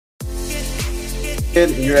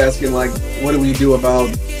And you're asking, like, what do we do about?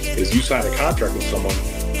 Is you sign a contract with someone.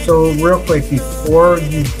 So real quick, before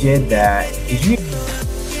you did that, did you?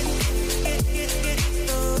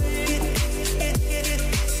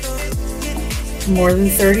 More than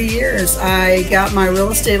 30 years. I got my real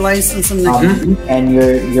estate license in And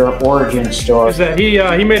your origin story. Is that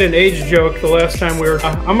he made an age joke the last time we were.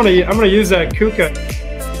 I'm gonna use that kuka.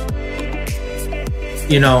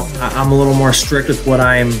 You know, I'm a little more strict with what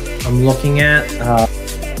I'm looking at.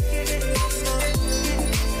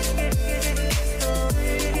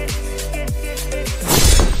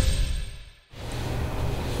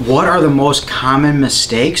 What are the most common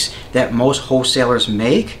mistakes that most wholesalers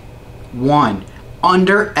make? One,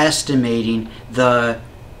 underestimating the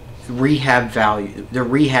rehab value, the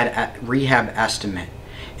rehab estimate.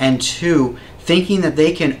 And two, thinking that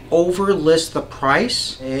they can overlist the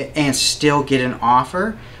price and still get an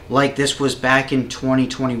offer, like this was back in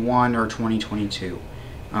 2021 or 2022.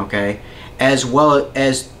 Okay, as well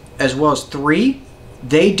as three,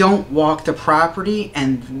 they don't walk the property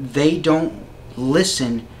and they don't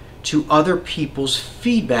listen to other people's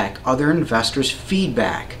feedback, other investors'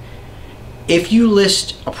 feedback. If you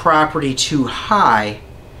list a property too high,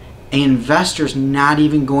 an investor's not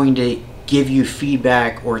even going to give you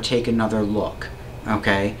feedback or take another look.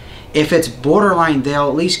 Okay, if it's borderline, they'll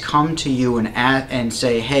at least come to you and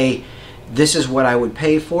say, hey, this is what I would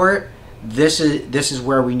pay for it. This is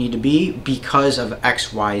where we need to be because of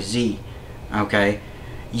XYZ. Okay,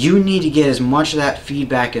 you need to get as much of that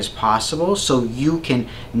feedback as possible so you can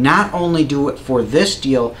not only do it for this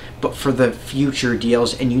deal but for the future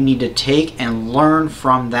deals, and you need to take and learn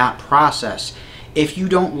from that process. If you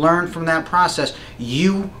don't learn from that process,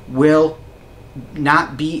 you will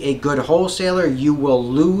not be a good wholesaler. You will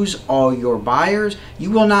lose all your buyers.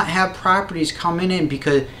 You will not have properties coming in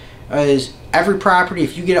because every property,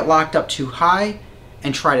 if you get it locked up too high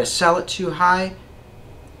and try to sell it too high,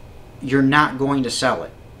 you're not going to sell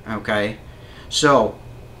it. Okay, so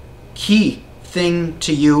key thing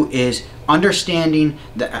to you is understanding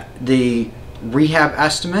the rehab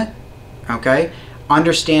estimate. Okay,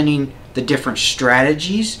 understanding the different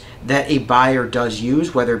strategies that a buyer does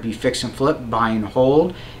use, whether it be fix and flip, buy and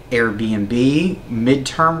hold, Airbnb,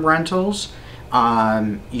 midterm rentals,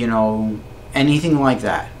 you know, anything like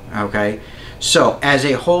that. Okay, so as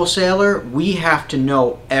a wholesaler, we have to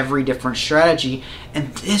know every different strategy,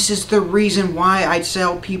 and this is the reason why I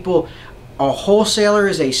tell people a wholesaler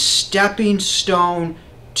is a stepping stone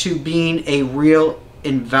to being a real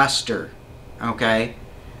investor. Okay,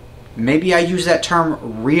 maybe I use that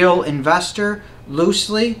term real investor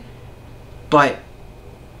loosely, but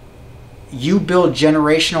you build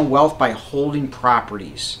generational wealth by holding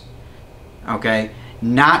properties. Okay,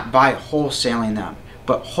 not by wholesaling them.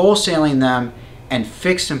 But wholesaling them and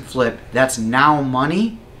fix and flip, that's now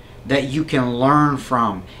money that you can learn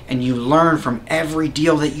from, and you learn from every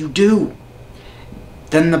deal that you do.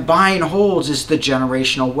 Then the buy and holds is the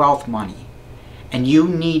generational wealth money, and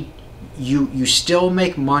you still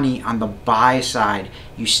make money on the buy side.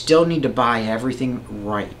 You still need to buy everything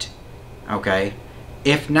right. Okay,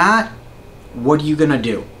 if not, what are you gonna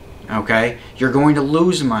do? Okay, you're going to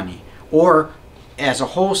lose money, or as a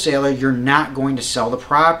wholesaler, you're not going to sell the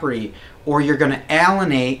property, or you're going to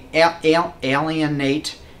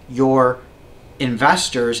alienate your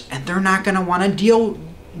investors, and they're not going to want to do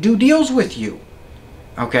deals with you.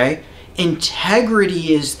 Okay?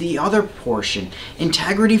 Integrity is the other portion.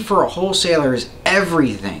 Integrity for a wholesaler is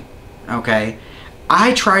everything. Okay?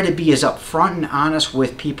 I try to be as upfront and honest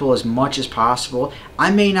with people as much as possible.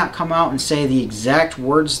 I may not come out and say the exact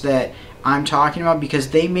words that I'm talking about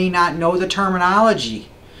because they may not know the terminology.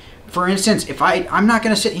 For instance, if I'm not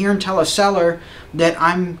going to sit here and tell a seller that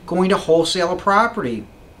I'm going to wholesale a property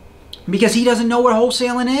because he doesn't know what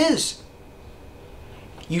wholesaling is.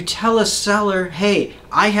 You tell a seller, hey,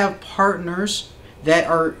 I have partners that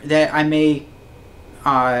I may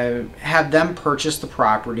have them purchase the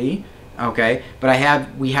property. Okay,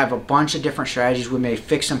 but we have a bunch of different strategies. We may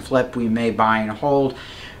fix and flip, we may buy and hold.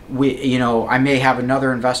 I may have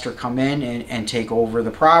another investor come in and take over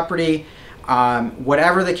the property.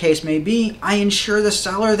 Whatever the case may be, I ensure the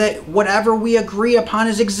seller that whatever we agree upon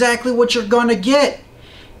is exactly what you're going to get.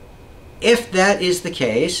 If that is the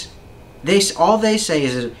case, all they say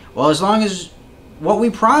is, well, as long as what we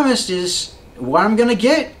promised is what I'm going to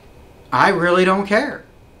get, I really don't care.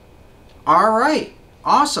 All right,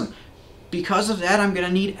 awesome. Because of that, I'm going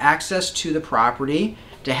to need access to the property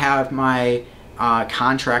to have my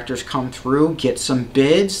contractors come through, get some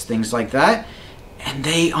bids, things like that, and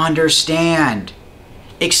they understand,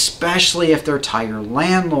 especially if they're tired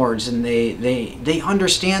landlords, and they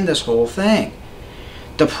understand this whole thing.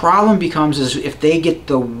 The problem becomes is if they get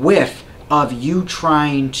the whiff of you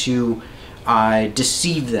trying to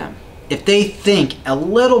deceive them. If they think a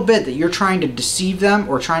little bit that you're trying to deceive them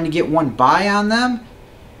or trying to get one buy on them,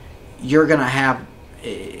 you're going to have,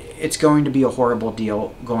 it's going to be a horrible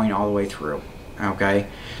deal going all the way through. Okay?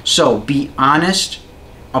 So be honest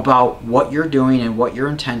about what you're doing and what your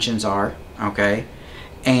intentions are. Okay?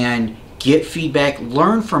 And get feedback.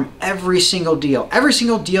 Learn from every single deal. Every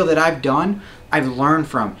single deal that I've done, I've learned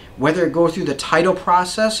from. Whether it go through the title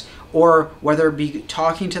process, or whether it be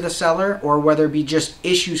talking to the seller, or whether it be just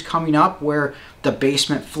issues coming up where the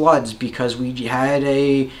basement floods because we had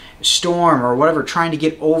a storm or whatever, trying to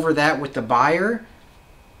get over that with the buyer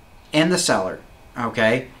and the seller.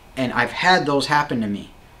 Okay? And I've had those happen to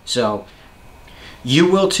me. So you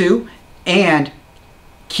will too. And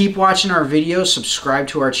keep watching our videos, subscribe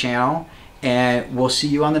to our channel, and we'll see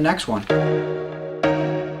you on the next one.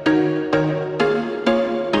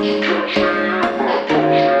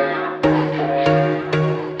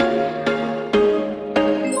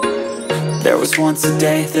 There was once a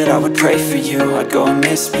day that I would pray for you. I'd go and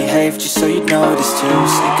misbehave just so you'd notice too.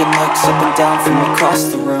 Sneaking looks up and down from across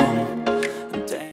the room.